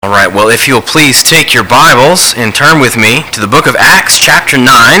All right, well, if you'll please take your Bibles and turn with me to the book of Acts chapter 9.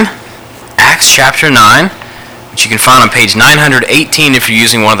 Acts chapter 9, which you can find on page 918 if you're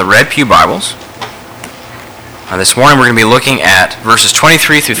using one of the Red Pew Bibles. This morning we're going to be looking at verses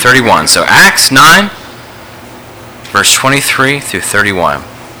 23 through 31. So Acts 9, verse 23 through 31.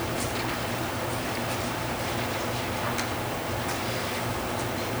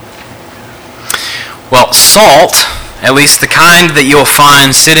 Well, salt, at least the kind that you'll find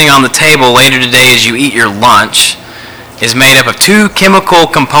sitting on the table later today as you eat your lunch, is made up of two chemical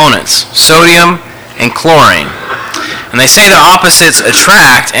components, sodium and chlorine. And they say that opposites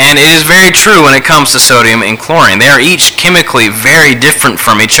attract, and it is very true when it comes to sodium and chlorine. They are each chemically very different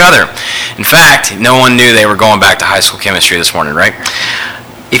from each other. In fact, no one knew they were going back to high school chemistry this morning, right?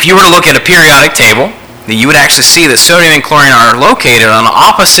 If you were to look at a periodic table, then you would actually see that sodium and chlorine are located on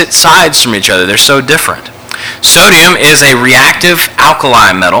opposite sides from each other. They're so different. Sodium is a reactive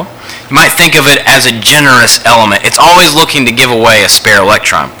alkali metal. You might think of it as a generous element. It's always looking to give away a spare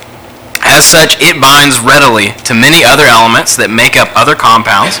electron. As such, it binds readily to many other elements that make up other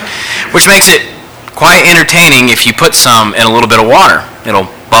compounds, which makes it quite entertaining if you put some in a little bit of water. It'll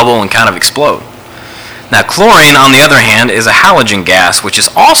bubble and kind of explode. Now, chlorine, on the other hand, is a halogen gas, which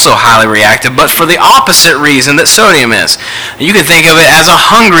is also highly reactive, but for the opposite reason that sodium is. You can think of it as a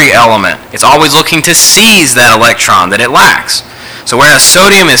hungry element. It's always looking to seize that electron that it lacks. So whereas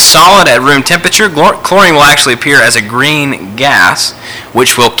sodium is solid at room temperature, chlorine will actually appear as a green gas,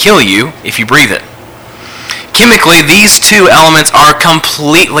 which will kill you if you breathe it. Chemically, these two elements are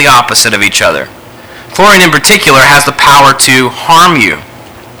completely opposite of each other. Chlorine in particular has the power to harm you.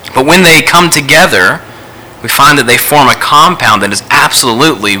 But when they come together, we find that they form a compound that is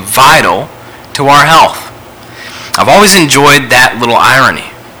absolutely vital to our health. I've always enjoyed that little irony.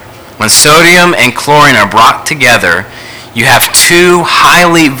 When sodium and chlorine are brought together, you have two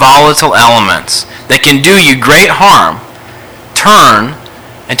highly volatile elements that can do you great harm turn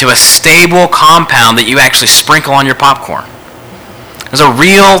into a stable compound that you actually sprinkle on your popcorn. There's a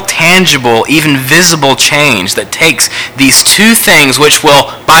real, tangible, even visible change that takes these two things which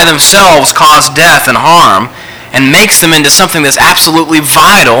will, by themselves, cause death and harm, and makes them into something that's absolutely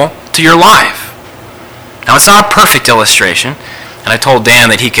vital to your life. Now, it's not a perfect illustration, and I told Dan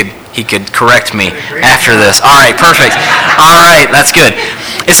that he could correct me after this. All right, perfect. All right, that's good.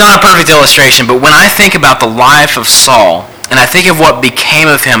 It's not a perfect illustration, but when I think about the life of Saul, and I think of what became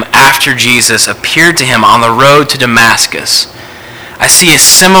of him after Jesus appeared to him on the road to Damascus, I see a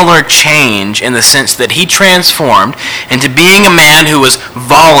similar change in the sense that he transformed into being a man who was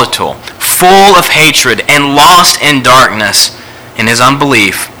volatile, full of hatred, and lost in darkness in his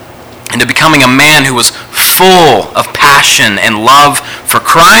unbelief, into becoming a man who was full of passion and love for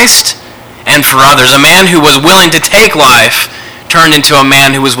Christ and for others. A man who was willing to take life turned into a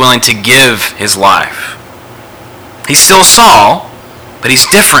man who was willing to give his life. He's still Saul, but he's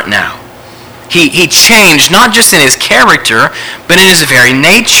different now. He changed not just in his character, but in his very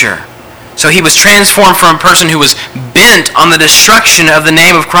nature. So he was transformed from a person who was bent on the destruction of the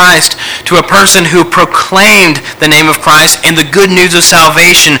name of Christ to a person who proclaimed the name of Christ and the good news of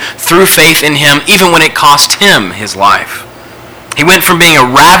salvation through faith in him, even when it cost him his life. He went from being a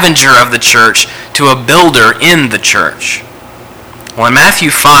ravager of the church to a builder in the church. Well, in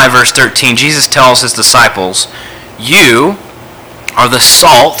Matthew 5, verse 13, Jesus tells his disciples, "You are the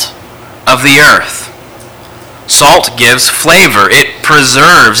salt of the earth." Salt gives flavor, it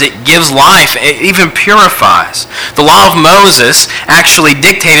preserves, it gives life, it even purifies. The law of Moses actually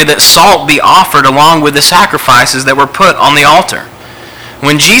dictated that salt be offered along with the sacrifices that were put on the altar.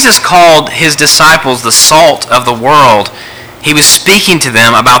 When Jesus called his disciples the salt of the world, he was speaking to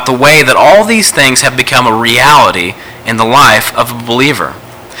them about the way that all these things have become a reality in the life of a believer.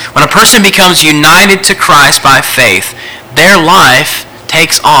 When a person becomes united to Christ by faith, their life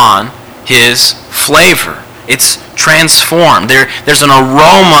takes on his flavor. It's transformed. There's an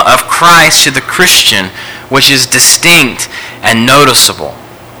aroma of Christ to the Christian which is distinct and noticeable.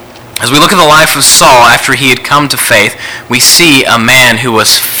 As we look at the life of Saul after he had come to faith, we see a man who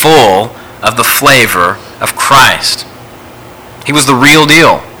was full of the flavor of Christ. He was the real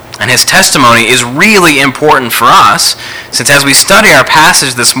deal. And his testimony is really important for us, since as we study our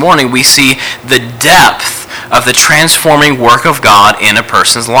passage this morning, we see the depth of the transforming work of God in a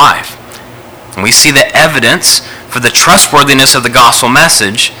person's life. And we see the evidence for the trustworthiness of the gospel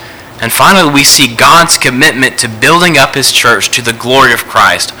message. And finally, we see God's commitment to building up his church to the glory of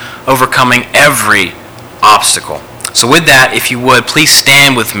Christ, overcoming every obstacle. So with that, if you would, please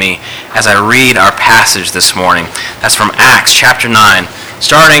stand with me as I read our passage this morning. That's from Acts chapter 9,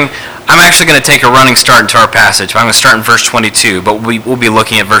 starting I'm actually going to take a running start into our passage. I'm going to start in verse 22, but we'll be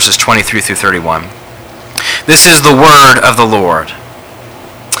looking at verses 23 through 31. This is the word of the Lord.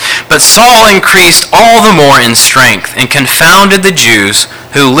 But Saul increased all the more in strength and confounded the Jews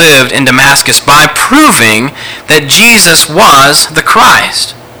who lived in Damascus by proving that Jesus was the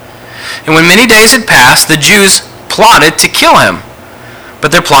Christ. And when many days had passed, the Jews plotted to kill him.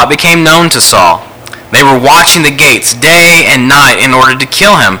 But their plot became known to Saul. They were watching the gates day and night in order to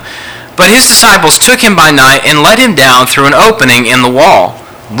kill him. But his disciples took him by night and let him down through an opening in the wall,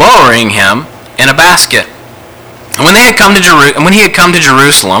 lowering him in a basket. And when he had come to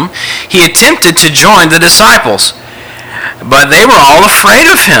Jerusalem, he attempted to join the disciples. But they were all afraid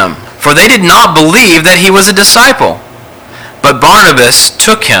of him, for they did not believe that he was a disciple. But Barnabas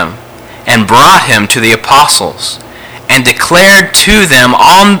took him and brought him to the apostles, and declared to them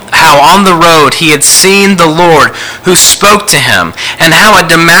how on the road he had seen the Lord who spoke to him, and how at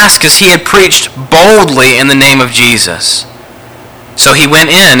Damascus he had preached boldly in the name of Jesus. So he went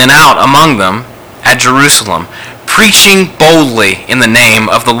in and out among them at Jerusalem, preaching boldly in the name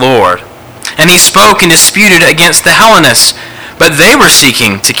of the Lord. And he spoke and disputed against the Hellenists, but they were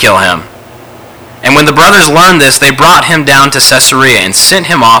seeking to kill him. And when the brothers learned this, they brought him down to Caesarea and sent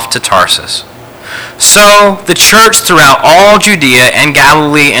him off to Tarsus. So the church throughout all Judea and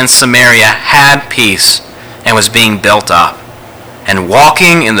Galilee and Samaria had peace and was being built up, and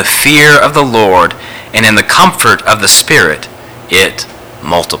walking in the fear of the Lord and in the comfort of the Spirit, it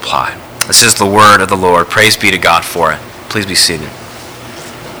multiplied. This is the word of the Lord. Praise be to God for it. Please be seated.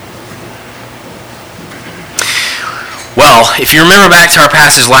 Well, if you remember back to our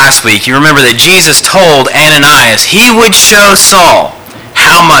passage last week, you remember that Jesus told Ananias he would show Saul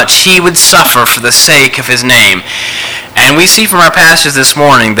how much he would suffer for the sake of his name. And we see from our passage this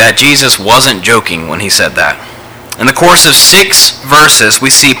morning that Jesus wasn't joking when he said that. In the course of 6 verses, we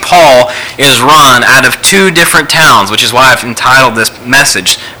see Paul is run out of 2 different towns, which is why I've entitled this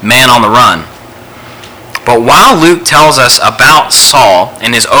message, Man on the Run. But while Luke tells us about Saul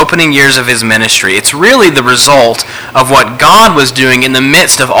and his opening years of his ministry, it's really the result of what God was doing in the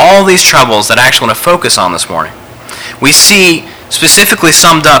midst of all these troubles that I actually want to focus on this morning. We see specifically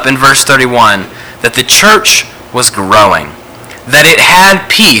summed up in verse 31 that the church was growing, that it had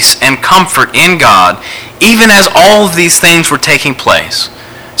peace and comfort in God, even as all of these things were taking place.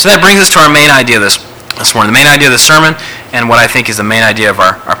 So that brings us to our main idea this morning, the main idea of the sermon, and what I think is the main idea of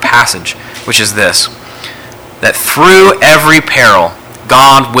our passage, which is this: that through every peril,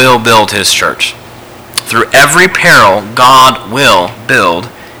 God will build his church. Through every peril, God will build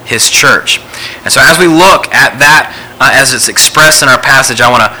his church. And so as we look at that, as it's expressed in our passage, I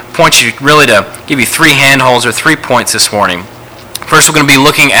want to point you really to give you 3 handholds or 3 points this morning. First, we're going to be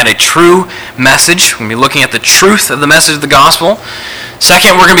looking at a true message. We're going to be looking at the truth of the message of the gospel.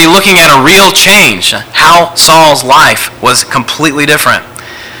 Second, we're going to be looking at a real change, how Saul's life was completely different.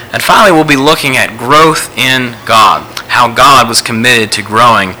 And finally, we'll be looking at growth in God, how God was committed to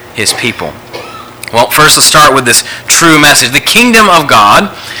growing his people. Well, first let's start with this true message. The kingdom of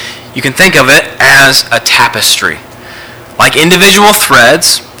God, you can think of it as a tapestry. Like individual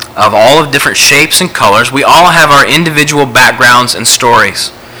threads of all of different shapes and colors, we all have our individual backgrounds and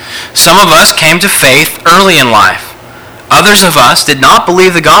stories. Some of us came to faith early in life. Others of us did not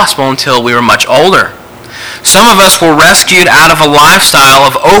believe the gospel until we were much older. Some of us were rescued out of a lifestyle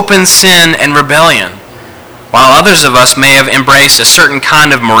of open sin and rebellion, while others of us may have embraced a certain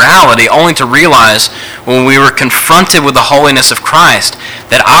kind of morality only to realize when we were confronted with the holiness of Christ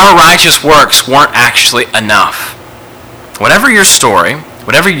that our righteous works weren't actually enough. Whatever your story,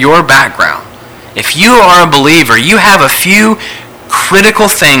 whatever your background, if you are a believer, you have a few critical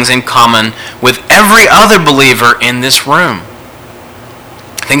things in common with every other believer in this room.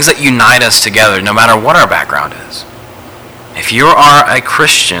 Things that unite us together no matter what our background is. If you are a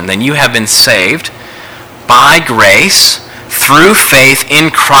Christian, then you have been saved by grace through faith in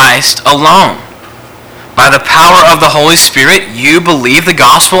Christ alone. By the power of the Holy Spirit, you believe the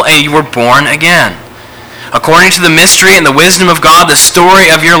gospel and you were born again. According to the mystery and the wisdom of God, the story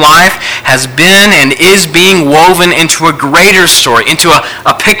of your life has been and is being woven into a greater story, into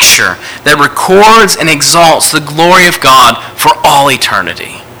a picture that records and exalts the glory of God for all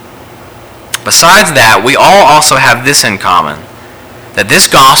eternity. Besides that, we all also have this in common, that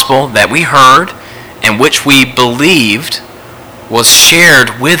this gospel that we heard and which we believed was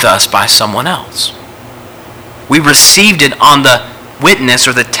shared with us by someone else. We received it on the witness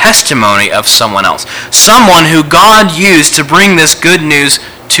or the testimony of someone else, someone who God used to bring this good news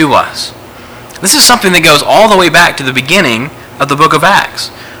to us. This is something that goes all the way back to the beginning of the book of Acts,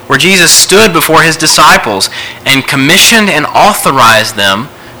 where Jesus stood before his disciples and commissioned and authorized them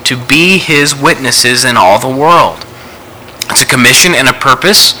to be his witnesses in all the world. It's a commission and a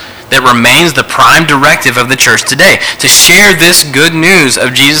purpose that remains the prime directive of the church today, to share this good news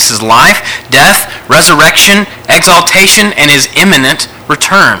of Jesus' life, death, resurrection, exaltation, and his imminent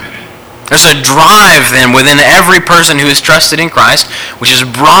return. There's a drive then within every person who is trusted in Christ, which is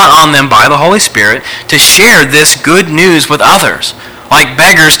brought on them by the Holy Spirit, to share this good news with others, like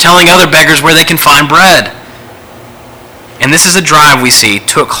beggars telling other beggars where they can find bread. And this is a drive we see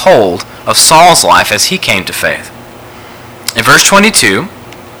took hold of Saul's life as he came to faith. In verse 22,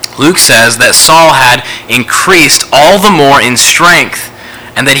 Luke says that Saul had increased all the more in strength,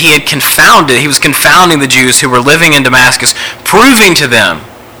 and that he was confounding the Jews who were living in Damascus, proving to them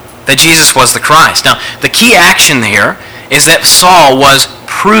that Jesus was the Christ. Now, the key action here is that Saul was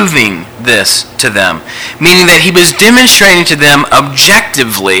proving this to them, meaning that he was demonstrating to them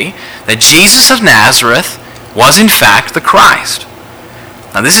objectively that Jesus of Nazareth was in fact the Christ.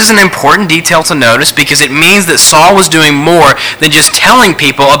 Now, this is an important detail to notice because it means that Saul was doing more than just telling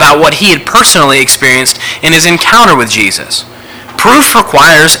people about what he had personally experienced in his encounter with Jesus. Proof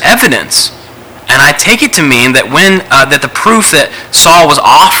requires evidence. And I take it to mean that that the proof that Saul was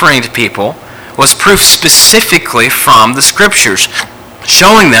offering to people was proof specifically from the Scriptures,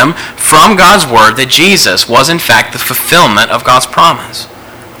 showing them from God's Word that Jesus was in fact the fulfillment of God's promise.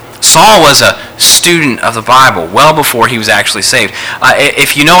 Saul was a student of the Bible well before he was actually saved.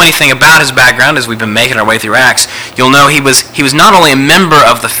 If you know anything about his background, as we've been making our way through Acts, you'll know he was not only a member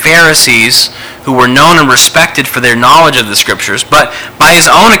of the Pharisees, who were known and respected for their knowledge of the Scriptures, but by his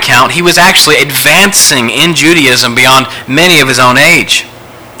own account, he was actually advancing in Judaism beyond many of his own age.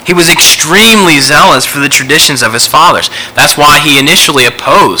 He was extremely zealous for the traditions of his fathers. That's why he initially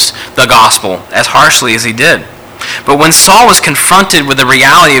opposed the gospel as harshly as he did. But when Saul was confronted with the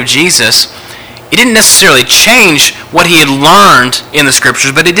reality of Jesus, it didn't necessarily change what he had learned in the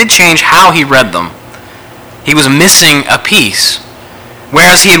Scriptures, but it did change how he read them. He was missing a piece.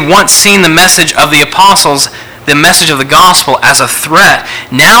 Whereas he had once seen the message of the apostles, the message of the gospel, as a threat,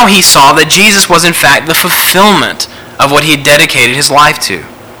 now he saw that Jesus was in fact the fulfillment of what he had dedicated his life to.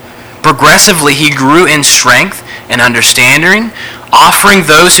 Progressively, he grew in strength and understanding, offering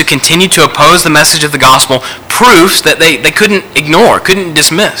those who continued to oppose the message of the gospel proofs that they couldn't ignore, couldn't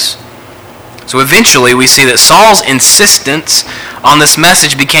dismiss. So eventually we see that Saul's insistence on this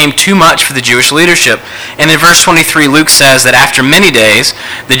message became too much for the Jewish leadership. And in verse 23, Luke says that after many days,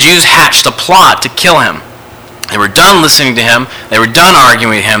 the Jews hatched a plot to kill him. They were done listening to him, they were done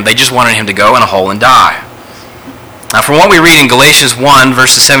arguing with him, they just wanted him to go in a hole and die. Now, from what we read in Galatians 1,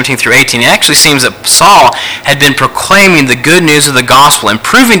 verses 17 through 18, it actually seems that Saul had been proclaiming the good news of the gospel and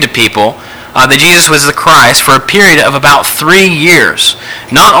proving to people that Jesus was the Christ for a period of about 3 years,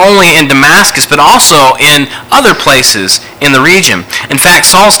 not only in Damascus, but also in other places in the region. In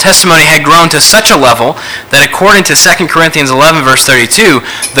fact, Saul's testimony had grown to such a level that according to 2 Corinthians 11, verse 32,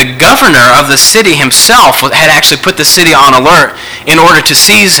 the governor of the city himself had actually put the city on alert in order to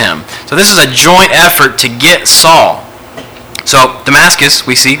seize him. So this is a joint effort to get Saul. So Damascus,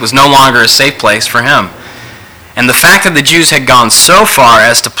 we see, was no longer a safe place for him. And the fact that the Jews had gone so far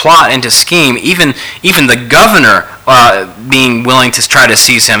as to plot and to scheme, even the governor being willing to try to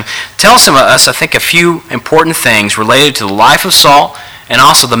seize him, tells us, I think, a few important things related to the life of Saul and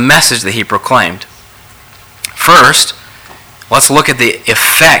also the message that he proclaimed. First, let's look at the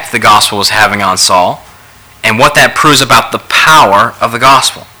effect the gospel was having on Saul and what that proves about the power of the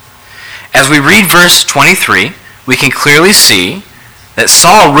gospel. As we read verse 23, we can clearly see that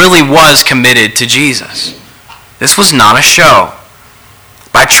Saul really was committed to Jesus. This was not a show.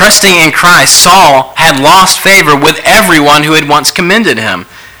 By trusting in Christ, Saul had lost favor with everyone who had once commended him,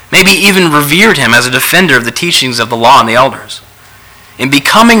 maybe even revered him as a defender of the teachings of the law and the elders. In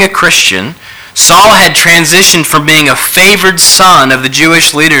becoming a Christian, Saul had transitioned from being a favored son of the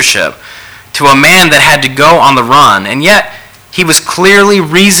Jewish leadership to a man that had to go on the run, and yet he was clearly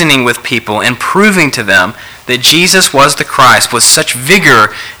reasoning with people and proving to them that Jesus was the Christ with such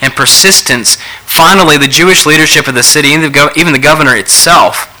vigor and persistence. Finally, the Jewish leadership of the city, even the governor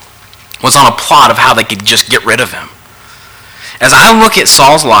itself, was on a plot of how they could just get rid of him. As I look at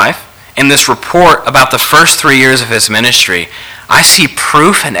Saul's life and this report about the first 3 years of his ministry, I see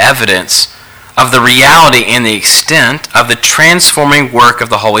proof and evidence of the reality and the extent of the transforming work of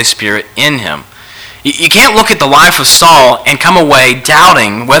the Holy Spirit in him. You can't look at the life of Saul and come away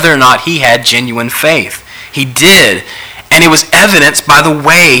doubting whether or not he had genuine faith. He did, and it was evidenced by the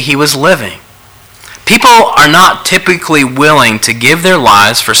way he was living. People are not typically willing to give their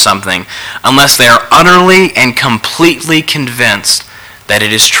lives for something unless they are utterly and completely convinced that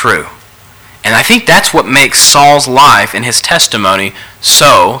it is true. And I think that's what makes Saul's life and his testimony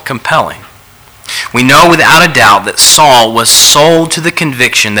so compelling. We know without a doubt that Saul was sold to the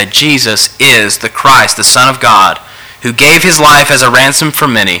conviction that Jesus is the Christ, the Son of God, who gave his life as a ransom for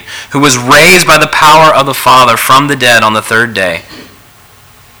many, who was raised by the power of the Father from the dead on the third day,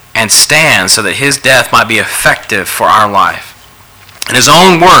 and stands so that his death might be effective for our life. In his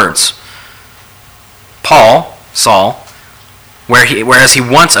own words, Saul, whereas he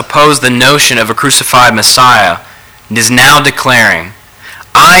once opposed the notion of a crucified Messiah, is now declaring,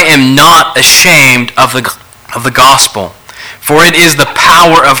 I am not ashamed of the gospel, for it is the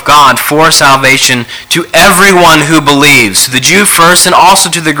power of God for salvation to everyone who believes, to the Jew first and also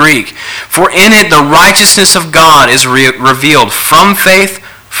to the Greek. For in it the righteousness of God is revealed from faith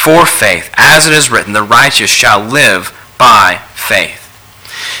for faith, as it is written, the righteous shall live by faith.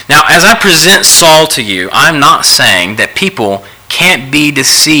 Now, as I present Saul to you, I'm not saying that people can't be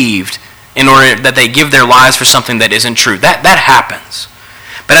deceived in order that they give their lives for something that isn't true. That happens.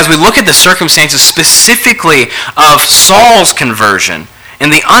 But as we look at the circumstances specifically of Saul's conversion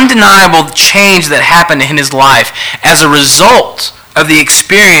and the undeniable change that happened in his life as a result of the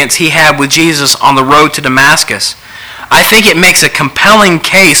experience he had with Jesus on the road to Damascus, I think it makes a compelling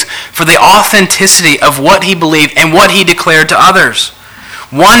case for the authenticity of what he believed and what he declared to others.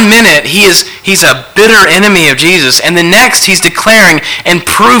 One minute he's a bitter enemy of Jesus, and the next he's declaring and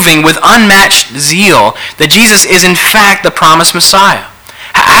proving with unmatched zeal that Jesus is in fact the promised Messiah.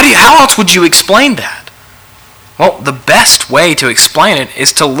 How else would you explain that? Well, the best way to explain it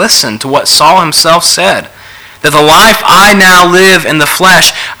is to listen to what Saul himself said. That the life I now live in the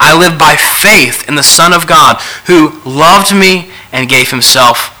flesh, I live by faith in the Son of God, who loved me and gave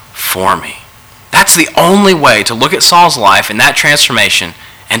himself for me. That's the only way to look at Saul's life and that transformation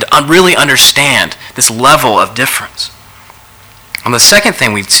and really understand this level of difference. And the second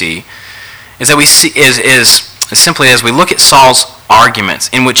thing we see is that is simply as we look at Saul's arguments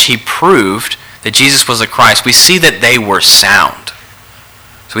in which he proved that Jesus was the Christ, we see that they were sound.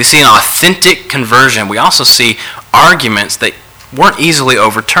 So we see an authentic conversion. We also see arguments that weren't easily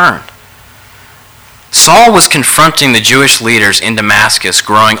overturned. Saul was confronting the Jewish leaders in Damascus,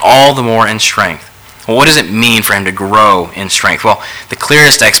 growing all the more in strength. Well, what does it mean for him to grow in strength? Well, the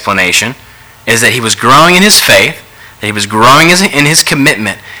clearest explanation is that he was growing in his faith, that he was growing in his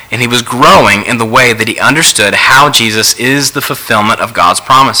commitment, and he was growing in the way that he understood how Jesus is the fulfillment of God's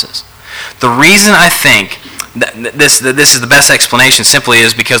promises. The reason I think that this is the best explanation simply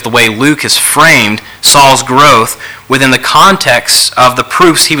is because the way Luke has framed Saul's growth within the context of the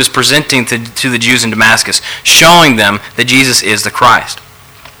proofs he was presenting to the Jews in Damascus, showing them that Jesus is the Christ.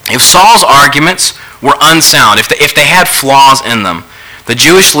 If Saul's arguments were unsound, if they had flaws in them, the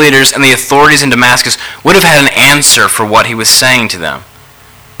Jewish leaders and the authorities in Damascus would have had an answer for what he was saying to them.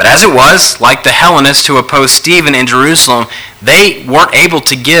 But as it was, like the Hellenists who opposed Stephen in Jerusalem, they weren't able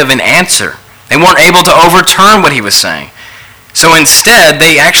to give an answer. They weren't able to overturn what he was saying. So instead,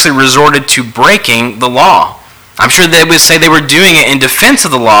 they actually resorted to breaking the law. I'm sure they would say they were doing it in defense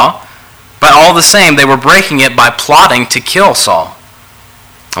of the law, but all the same, they were breaking it by plotting to kill Saul.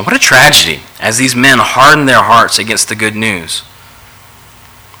 And what a tragedy, as these men hardened their hearts against the good news.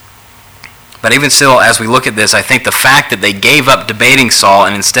 But even still, as we look at this, I think the fact that they gave up debating Saul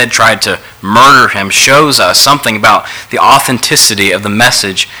and instead tried to murder him shows us something about the authenticity of the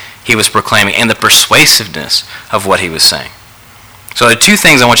message he was proclaiming and the persuasiveness of what he was saying. So there are two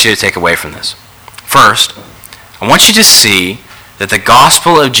things I want you to take away from this. First, I want you to see that the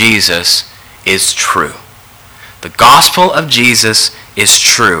gospel of Jesus is true. The gospel of Jesus is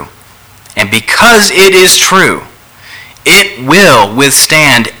true. And because it is true, it will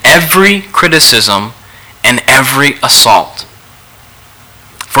withstand every criticism and every assault.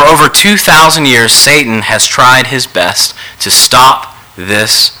 For over 2,000 years, Satan has tried his best to stop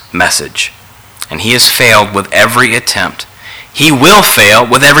this message, and he has failed with every attempt. He will fail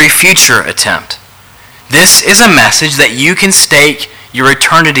with every future attempt. This is a message that you can stake your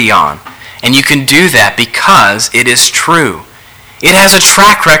eternity on, and you can do that because it is true. It has a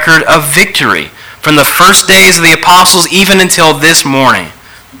track record of victory from the first days of the apostles even until this morning.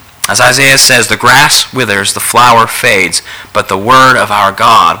 As Isaiah says, the grass withers, the flower fades, but the word of our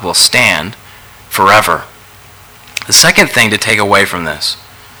God will stand forever. The second thing to take away from this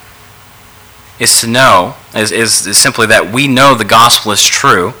is to know, is simply that we know the gospel is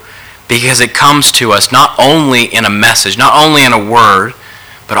true because it comes to us not only in a message, not only in a word,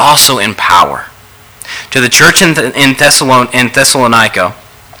 but also in power. To the church in Thessalonica,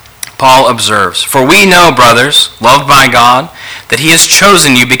 Paul observes, "For we know, brothers, loved by God, that he has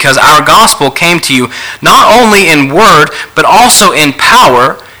chosen you because our gospel came to you not only in word, but also in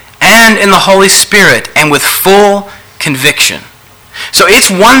power, and in the Holy Spirit and with full conviction. So it's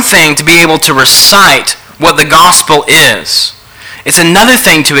one thing to be able to recite what the gospel is. It's another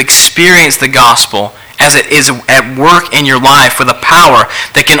thing to experience the gospel as it is at work in your life with a power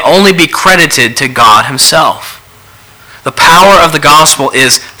that can only be credited to God himself. The power of the gospel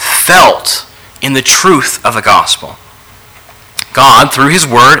is felt in the truth of the gospel. God, through his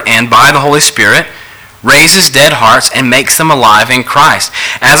word and by the Holy Spirit, raises dead hearts and makes them alive in Christ.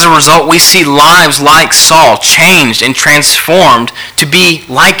 As a result, we see lives like Saul changed and transformed to be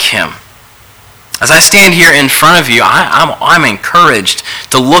like him. As I stand here in front of you, I'm encouraged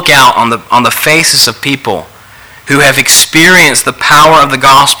to look out on the faces of people who have experienced the power of the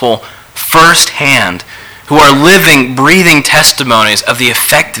gospel firsthand, who are living, breathing testimonies of the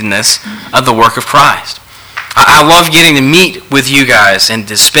effectiveness of the work of Christ. I love getting to meet with you guys and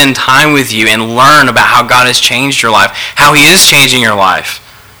to spend time with you and learn about how God has changed your life, how he is changing your life.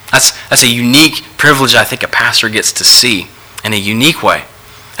 That's a unique privilege I think a pastor gets to see in a unique way.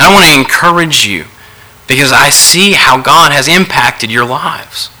 And I want to encourage you because I see how God has impacted your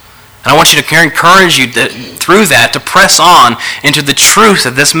lives. And I want you to encourage you through that to press on into the truth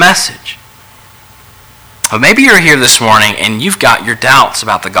of this message. But maybe you're here this morning and you've got your doubts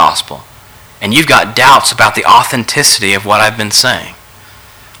about the gospel. And you've got doubts about the authenticity of what I've been saying.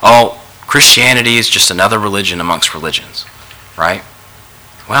 Oh, Christianity is just another religion amongst religions, right?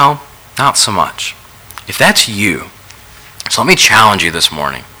 Well, not so much. If that's you, so let me challenge you this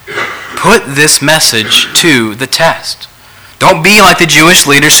morning. Put this message to the test. Don't be like the Jewish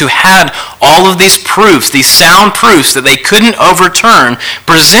leaders who had all of these proofs, these sound proofs that they couldn't overturn,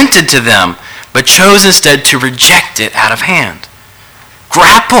 presented to them, but chose instead to reject it out of hand.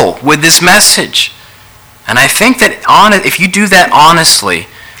 Grapple with this message. And I think that if you do that honestly,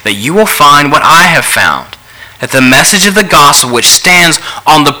 that you will find what I have found, that the message of the gospel, which stands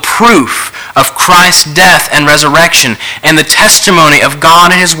on the proof of Christ's death and resurrection and the testimony of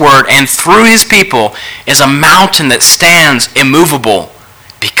God and his word and through his people, is a mountain that stands immovable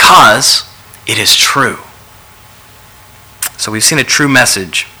because it is true. So we've seen a true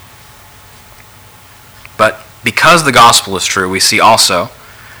message. But because the gospel is true, we see also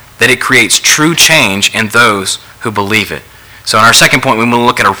that it creates true change in those who believe it. So in our second point, we want to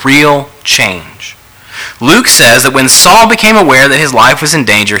look at a real change. Luke says that when Saul became aware that his life was in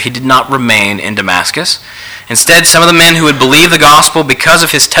danger, he did not remain in Damascus. Instead, some of the men who had believed the gospel because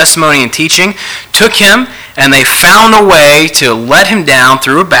of his testimony and teaching took him, and they found a way to let him down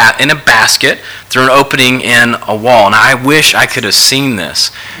through in a basket through an opening in a wall. Now, I wish I could have seen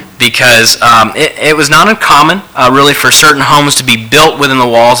this because it was not uncommon, really, for certain homes to be built within the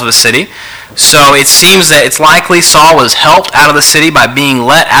walls of a city. So it seems that it's likely Saul was helped out of the city by being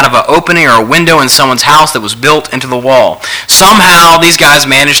let out of an opening or a window in someone's house that was built into the wall. Somehow these guys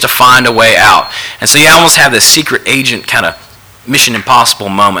managed to find a way out. And so you almost have this secret agent kind of Mission Impossible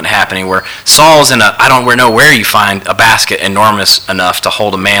moment happening where Saul's in I don't know where you find a basket enormous enough to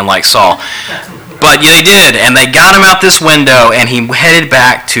hold a man like Saul. But they did, and they got him out this window, and he headed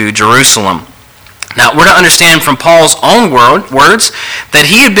back to Jerusalem. Now, we're to understand from Paul's own words that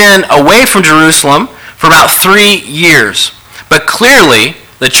he had been away from Jerusalem for about 3 years. But clearly,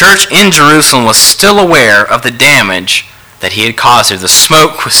 the church in Jerusalem was still aware of the damage that he had caused here. The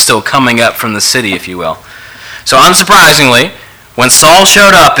smoke was still coming up from the city, if you will. So unsurprisingly, when Saul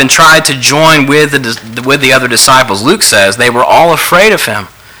showed up and tried to join with the other disciples, Luke says they were all afraid of him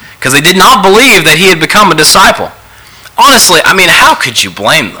because they did not believe that he had become a disciple. Honestly, how could you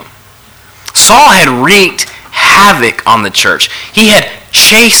blame them? Saul had wreaked havoc on the church. He had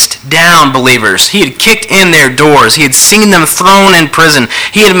chased down believers. He had kicked in their doors. He had seen them thrown in prison.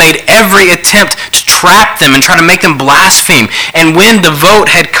 He had made every attempt to trap them and try to make them blaspheme. And when the vote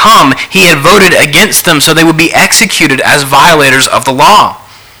had come, he had voted against them so they would be executed as violators of the law.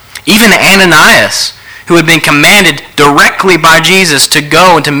 Even Ananias, who had been commanded directly by Jesus to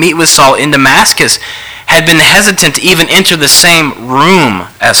go and to meet with Saul in Damascus, had been hesitant to even enter the same room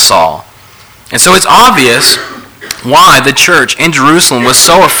as Saul. And so it's obvious why the church in Jerusalem was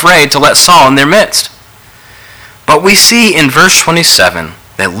so afraid to let Saul in their midst. But we see in verse 27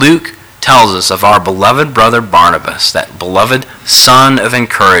 that Luke tells us of our beloved brother Barnabas, that beloved son of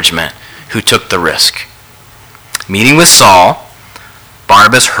encouragement who took the risk. Meeting with Saul,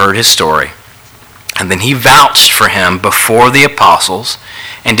 Barnabas heard his story, and then he vouched for him before the apostles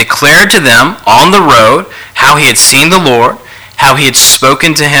and declared to them on the road how he had seen the Lord, how he had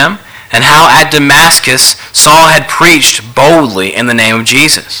spoken to him, and how at Damascus Saul had preached boldly in the name of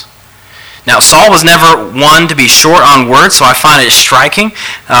Jesus. Now, Saul was never one to be short on words, so I find it striking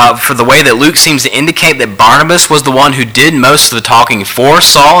for the way that Luke seems to indicate that Barnabas was the one who did most of the talking for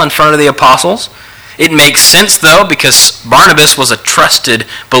Saul in front of the apostles. It makes sense, though, because Barnabas was a trusted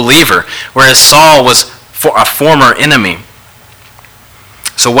believer, whereas Saul was a former enemy.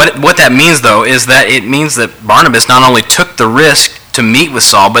 So what that means, though, is that it means that Barnabas not only took the risk to meet with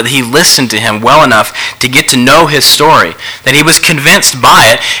Saul, but he listened to him well enough to get to know his story, that he was convinced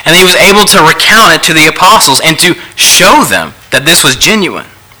by it, and he was able to recount it to the apostles and to show them that this was genuine.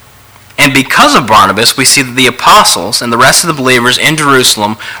 And because of Barnabas, we see that the apostles and the rest of the believers in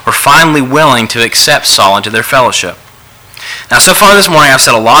Jerusalem were finally willing to accept Saul into their fellowship. Now, so far this morning, I've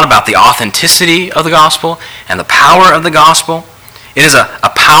said a lot about the authenticity of the gospel and the power of the gospel. It is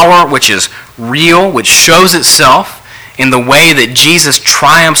a power which is real, which shows itself in the way that Jesus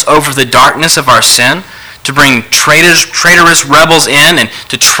triumphs over the darkness of our sin to bring traitorous rebels in and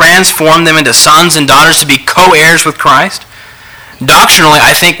to transform them into sons and daughters to be co-heirs with Christ. Doctrinally,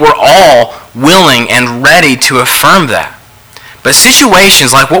 I think we're all willing and ready to affirm that. But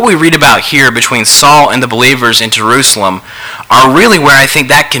situations like what we read about here between Saul and the believers in Jerusalem are really where I think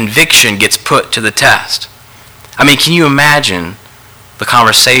that conviction gets put to the test. I mean, can you imagine the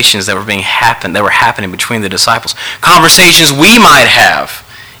conversations that were happening between the disciples? Conversations we might have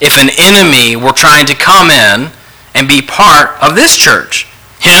if an enemy were trying to come in and be part of this church.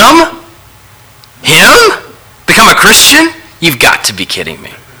 Him? Become a Christian? You've got to be kidding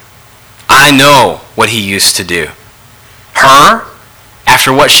me. I know what he used to do. Her,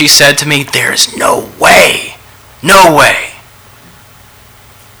 after what she said to me, there is no way. No way.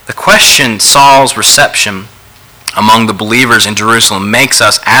 The question Saul's reception among the believers in Jerusalem makes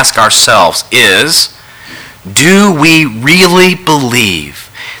us ask ourselves is, do we really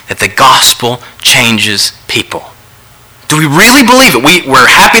believe that the gospel changes people? Do we really believe it? We're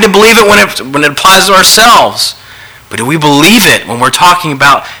happy to believe it when it applies to ourselves. But do we believe it when we're talking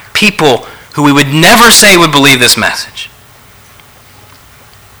about people who we would never say would believe this message?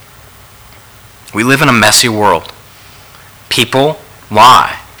 We live in a messy world. People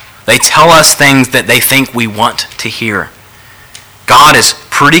lie. They tell us things that they think we want to hear. God is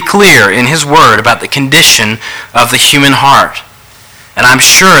pretty clear in his word about the condition of the human heart. And I'm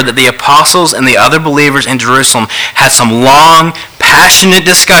sure that the apostles and the other believers in Jerusalem had some long, passionate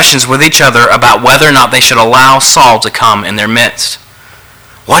discussions with each other about whether or not they should allow Saul to come in their midst.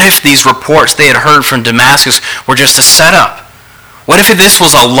 What if these reports they had heard from Damascus were just a setup? What if this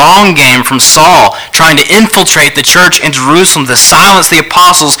was a long game from Saul trying to infiltrate the church in Jerusalem to silence the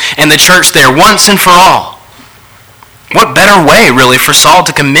apostles and the church there once and for all? What better way, really, for Saul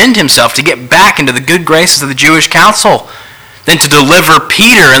to commend himself to get back into the good graces of the Jewish council than to deliver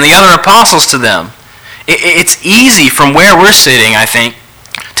Peter and the other apostles to them? It's easy from where we're sitting, I think,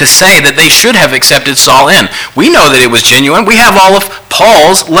 to say that they should have accepted Saul in. We know that it was genuine. We have all of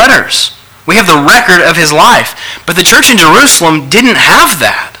Paul's letters. We have the record of his life. But the church in Jerusalem didn't have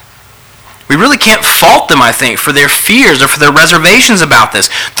that. We really can't fault them, I think, for their fears or for their reservations about this.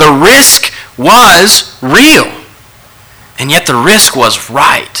 The risk was real. And yet the risk was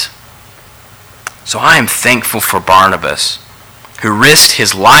right. So I am thankful for Barnabas, who risked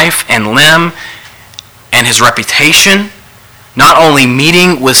his life and limb and his reputation, not only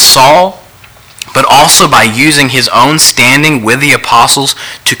meeting with Saul, but also by using his own standing with the apostles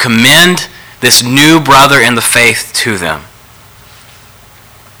to commend this new brother in the faith to them.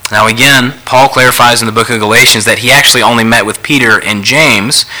 Now again, Paul clarifies in the book of Galatians that he actually only met with Peter and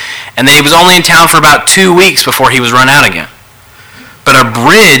James, and that he was only in town for about 2 weeks before he was run out again. But a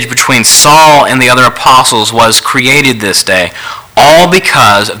bridge between Saul and the other apostles was created this day, all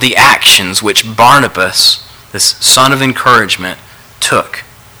because of the actions which Barnabas, this son of encouragement, took.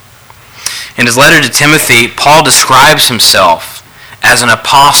 In his letter to Timothy, Paul describes himself as an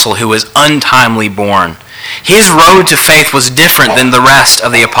apostle who was untimely born. His road to faith was different than the rest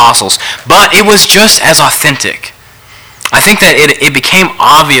of the apostles, but it was just as authentic. I think that it became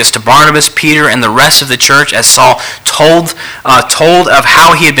obvious to Barnabas, Peter, and the rest of the church as Saul told of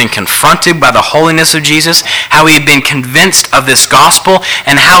how he had been confronted by the holiness of Jesus, how he had been convinced of this gospel,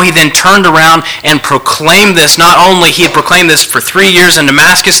 and how he then turned around and proclaimed this. Not only he had proclaimed this for 3 years in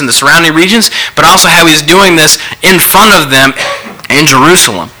Damascus and the surrounding regions, but also how he was doing this in front of them in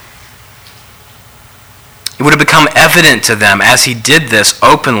Jerusalem. It would have become evident to them as he did this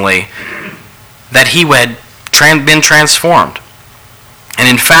openly that he had been transformed. And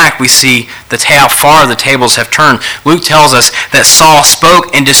in fact, we see how far the tables have turned. Luke tells us that Saul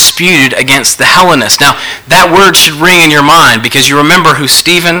spoke and disputed against the Hellenists. Now, that word should ring in your mind because you remember who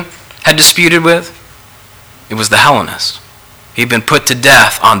Stephen had disputed with? It was the Hellenists. He'd been put to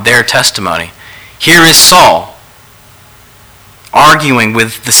death on their testimony. Here is Saul arguing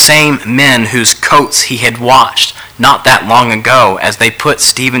with the same men whose coats he had watched not that long ago as they put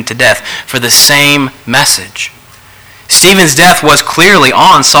Stephen to death for the same message. Stephen's death was clearly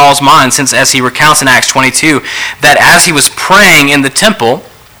on Saul's mind, since as he recounts in Acts 22, that as he was praying in the temple,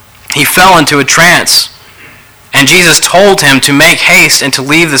 he fell into a trance. And Jesus told him to make haste and to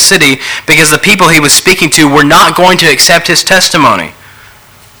leave the city because the people he was speaking to were not going to accept his testimony.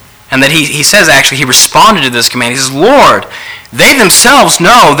 And that he says, actually, he responded to this command. He says, Lord, they themselves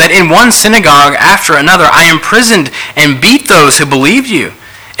know that in one synagogue after another I imprisoned and beat those who believed you.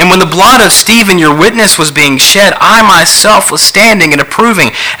 And when the blood of Stephen, your witness, was being shed, I myself was standing and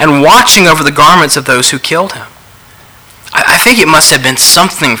approving and watching over the garments of those who killed him. I think it must have been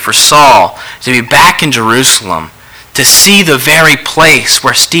something for Saul to be back in Jerusalem, to see the very place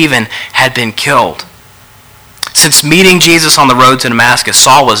where Stephen had been killed. Since meeting Jesus on the road to Damascus,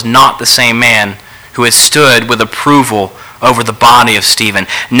 Saul was not the same man who had stood with approval over the body of Stephen,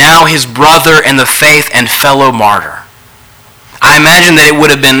 now his brother in the faith and fellow martyr. I imagine that it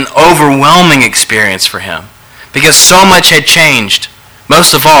would have been an overwhelming experience for him, because so much had changed.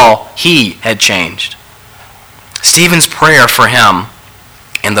 Most of all, he had changed. Stephen's prayer for him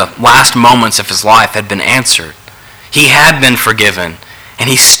in the last moments of his life had been answered. He had been forgiven, and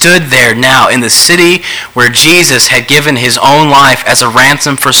he stood there now in the city where Jesus had given his own life as a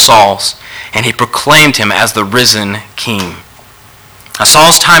ransom for Saul's, and he proclaimed him as the risen king. Now,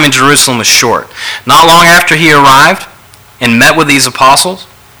 Saul's time in Jerusalem was short. Not long after he arrived and met with these apostles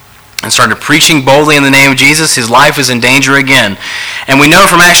and started preaching boldly in the name of Jesus, his life was in danger again. And we know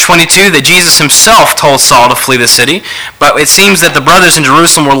from Acts 22 that Jesus himself told Saul to flee the city, but it seems that the brothers in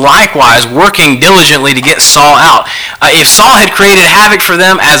Jerusalem were likewise working diligently to get Saul out. If Saul had created havoc for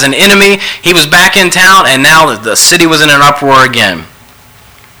them as an enemy, he was back in town, and now the city was in an uproar again.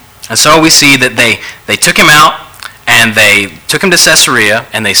 And so we see that they took him out, and they took him to Caesarea,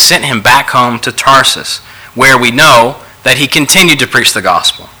 and they sent him back home to Tarsus, where we know that he continued to preach the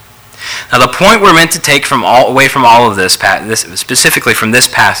gospel. Now, the point we're meant to take away from all of this, specifically from this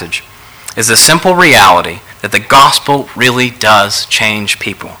passage, is the simple reality that the gospel really does change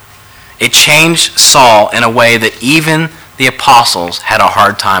people. It changed Saul in a way that even the apostles had a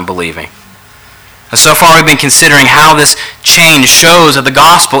hard time believing. And so far we've been considering how this change shows that the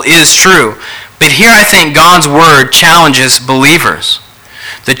gospel is true. But here I think God's word challenges believers.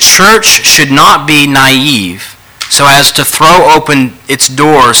 The church should not be naive so as to throw open its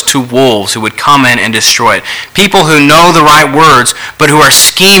doors to wolves who would come in and destroy it. People who know the right words, but who are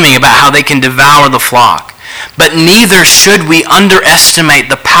scheming about how they can devour the flock. But neither should we underestimate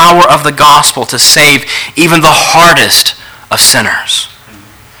the power of the gospel to save even the hardest of sinners.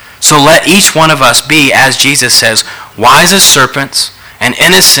 So let each one of us be, as Jesus says, wise as serpents and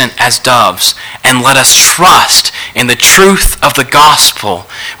innocent as doves, and let us trust in the truth of the gospel,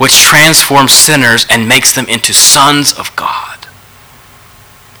 which transforms sinners and makes them into sons of God.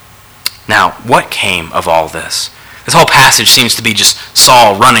 Now, what came of all this? This whole passage seems to be just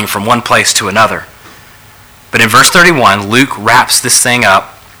Saul running from one place to another. But in verse 31, Luke wraps this thing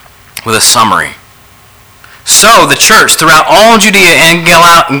up with a summary. So the church throughout all Judea and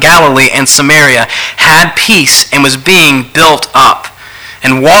Galilee and Samaria had peace and was being built up,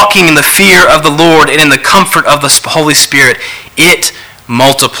 and walking in the fear of the Lord and in the comfort of the Holy Spirit, it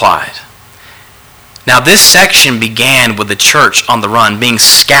multiplied. Now this section began with the church on the run, being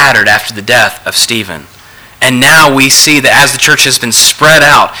scattered after the death of Stephen. And now we see that as the church has been spread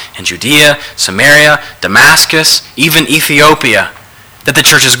out in Judea, Samaria, Damascus, even Ethiopia, that the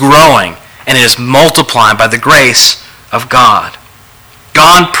church is growing and it is multiplying by the grace of God.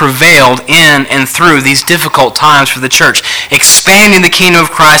 God prevailed in and through these difficult times for the church, expanding the kingdom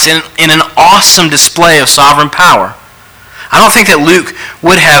of Christ in an awesome display of sovereign power. I don't think that Luke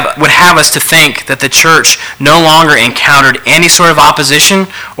would have us to think that the church no longer encountered any sort of opposition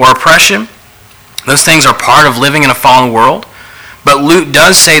or oppression. Those things are part of living in a fallen world. But Luke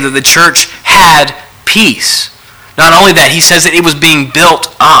does say that the church had peace. Not only that, he says that it was being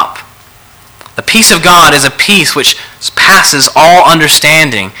built up. The peace of God is a peace which passes all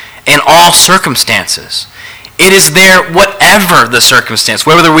understanding in all circumstances. It is there whatever the circumstance,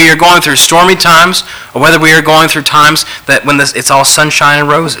 whether we are going through stormy times or whether we are going through times that when it's all sunshine and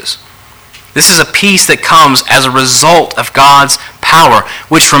roses. This is a peace that comes as a result of God's power,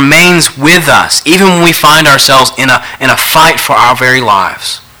 which remains with us even when we find ourselves in a fight for our very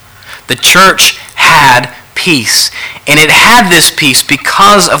lives. The church had peace, and it had this peace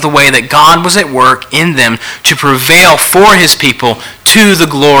because of the way that God was at work in them to prevail for his people to the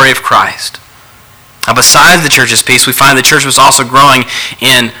glory of Christ. Now, besides the church's peace, we find the church was also growing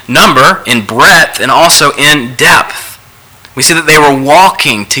in number, in breadth, and also in depth. We see that they were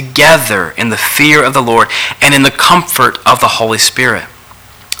walking together in the fear of the Lord and in the comfort of the Holy Spirit.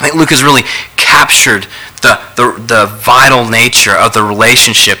 I think Luke has really captured the vital nature of the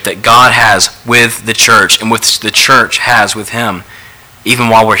relationship that God has with the church and which the church has with him, even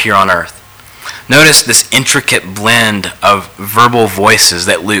while we're here on earth. Notice this intricate blend of verbal voices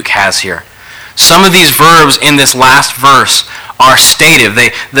that Luke has here. Some of these verbs in this last verse are stative.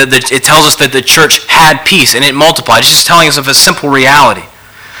 It tells us that the church had peace and it multiplied. It's just telling us of a simple reality.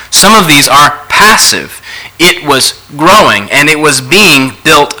 Some of these are passive. It was growing and it was being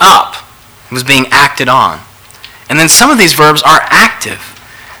built up. It was being acted on. And then some of these verbs are active.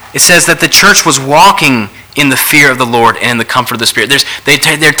 It says that the church was walking in the fear of the Lord and in the comfort of the Spirit.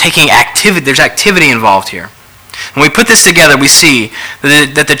 They're taking activity. There's activity involved here. When we put this together, we see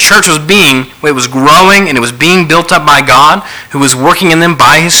that the church was growing and it was being built up by God, who was working in them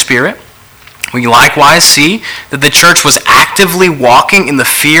by his Spirit. We likewise see that the church was actively walking in the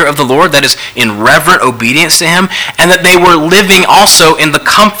fear of the Lord, that is, in reverent obedience to him, and that they were living also in the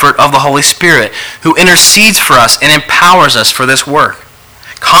comfort of the Holy Spirit, who intercedes for us and empowers us for this work.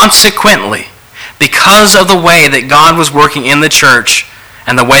 Consequently, because of the way that God was working in the church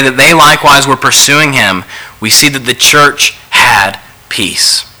and the way that they likewise were pursuing him, we see that the church had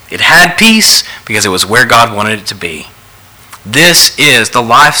peace. It had peace because it was where God wanted it to be. This is the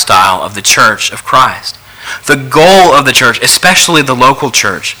lifestyle of the church of Christ. The goal of the church, especially the local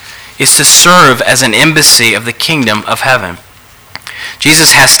church, is to serve as an embassy of the kingdom of heaven.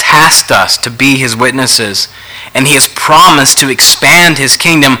 Jesus has tasked us to be his witnesses, and he has promised to expand his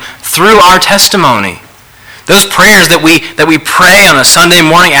kingdom through our testimony. Those prayers that we pray on a Sunday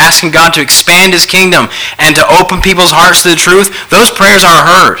morning asking God to expand his kingdom and to open people's hearts to the truth, those prayers are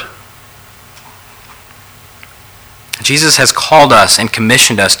heard. Jesus has called us and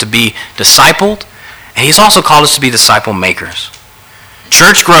commissioned us to be discipled, and he's also called us to be disciple makers.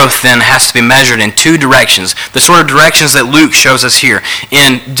 Church growth then has to be measured in two directions, the sort of directions that Luke shows us here,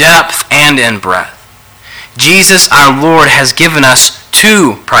 in depth and in breadth. Jesus, our Lord, has given us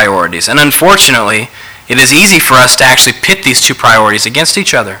two priorities, and unfortunately, it is easy for us to actually pit these two priorities against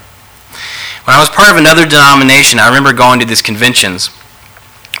each other. When I was part of another denomination, I remember going to these conventions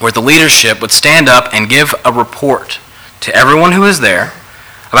where the leadership would stand up and give a report to everyone who was there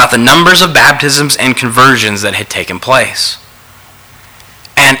about the numbers of baptisms and conversions that had taken place.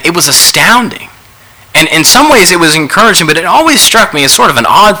 And it was astounding. And in some ways it was encouraging, but it always struck me as sort of an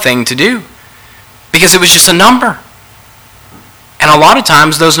odd thing to do because it was just a number. And a lot of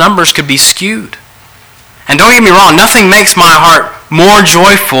times those numbers could be skewed. And don't get me wrong, nothing makes my heart more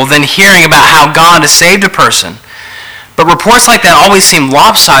joyful than hearing about how God has saved a person. But reports like that always seem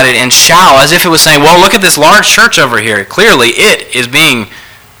lopsided and shallow, as if it was saying, well, look at this large church over here. Clearly, it is being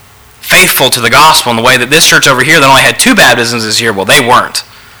faithful to the gospel in the way that this church over here that only had 2 baptisms this year, well, they weren't.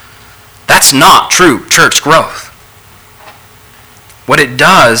 That's not true church growth. What it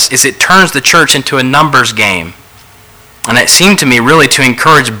does is it turns the church into a numbers game. And it seemed to me really to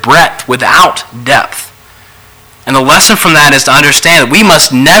encourage breadth without depth. And the lesson from that is to understand that we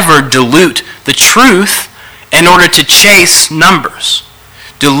must never dilute the truth in order to chase numbers.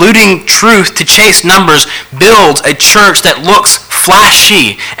 Diluting truth to chase numbers builds a church that looks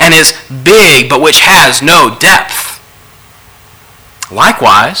flashy and is big, but which has no depth.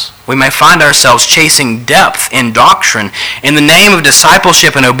 Likewise, we may find ourselves chasing depth in doctrine in the name of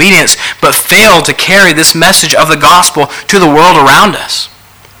discipleship and obedience, but fail to carry this message of the gospel to the world around us.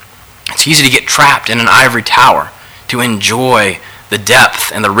 It's easy to get trapped in an ivory tower, to enjoy the depth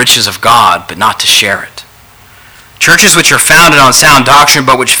and the riches of God, but not to share it. Churches which are founded on sound doctrine,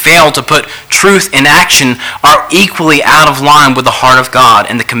 but which fail to put truth in action, are equally out of line with the heart of God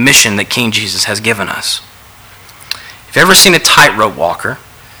and the commission that King Jesus has given us. If you've ever seen a tightrope walker,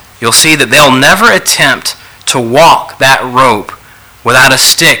 you'll see that they'll never attempt to walk that rope without a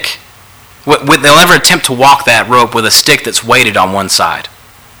stick. They'll never attempt to walk that rope with a stick that's weighted on one side.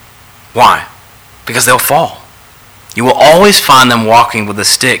 Why? Because they'll fall. You will always find them walking with a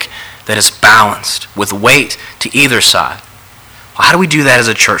stick that is balanced with weight to either side. Well, how do we do that as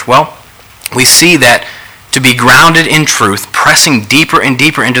a church? Well, we see that to be grounded in truth, pressing deeper and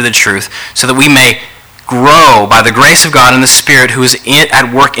deeper into the truth so that we may grow by the grace of God and the Spirit who is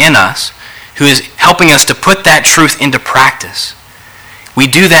at work in us, who is helping us to put that truth into practice. We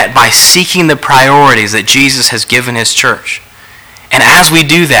do that by seeking the priorities that Jesus has given his church. And as we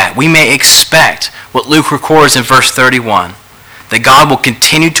do that, we may expect what Luke records in verse 31, that God will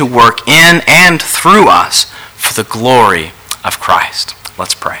continue to work in and through us for the glory of Christ.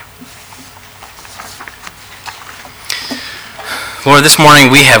 Let's pray. Lord, this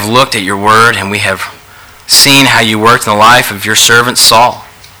morning we have looked at your word and we have seen how you worked in the life of your servant Saul.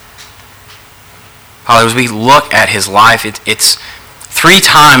 Father, as we look at his life, it's 3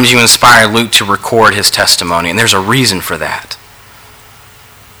 times you inspired Luke to record his testimony, and there's a reason for that.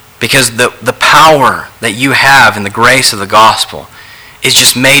 Because the power that you have in the grace of the gospel is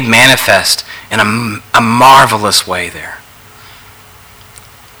just made manifest in a marvelous way there.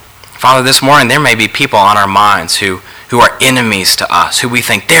 Father, this morning there may be people on our minds who are enemies to us, who we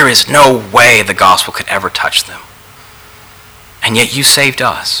think there is no way the gospel could ever touch them. And yet you saved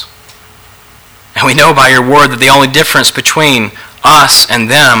us. And we know by your word that the only difference between us and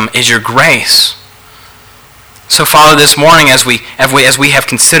them is your grace. So, Father, this morning as we have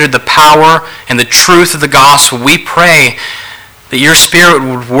considered the power and the truth of the gospel, we pray that your Spirit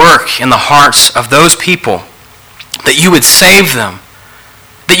would work in the hearts of those people, that you would save them,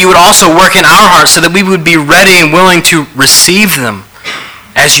 that you would also work in our hearts so that we would be ready and willing to receive them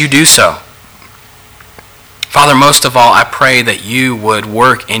as you do so. Father, most of all, I pray that you would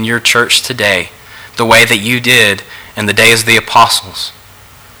work in your church today the way that you did in the days of the apostles.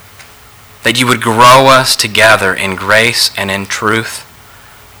 That you would grow us together in grace and in truth.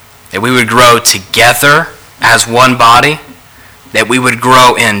 That we would grow together as one body. That we would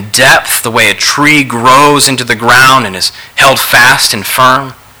grow in depth the way a tree grows into the ground and is held fast and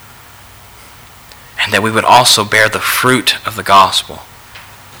firm. And that we would also bear the fruit of the gospel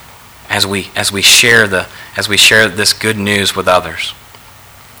as we share this good news with others.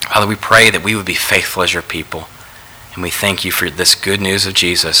 Father, we pray that we would be faithful as your people. And we thank you for this good news of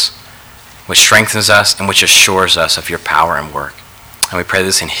Jesus, which strengthens us and which assures us of your power and work. And we pray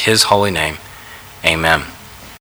this in his holy name. Amen.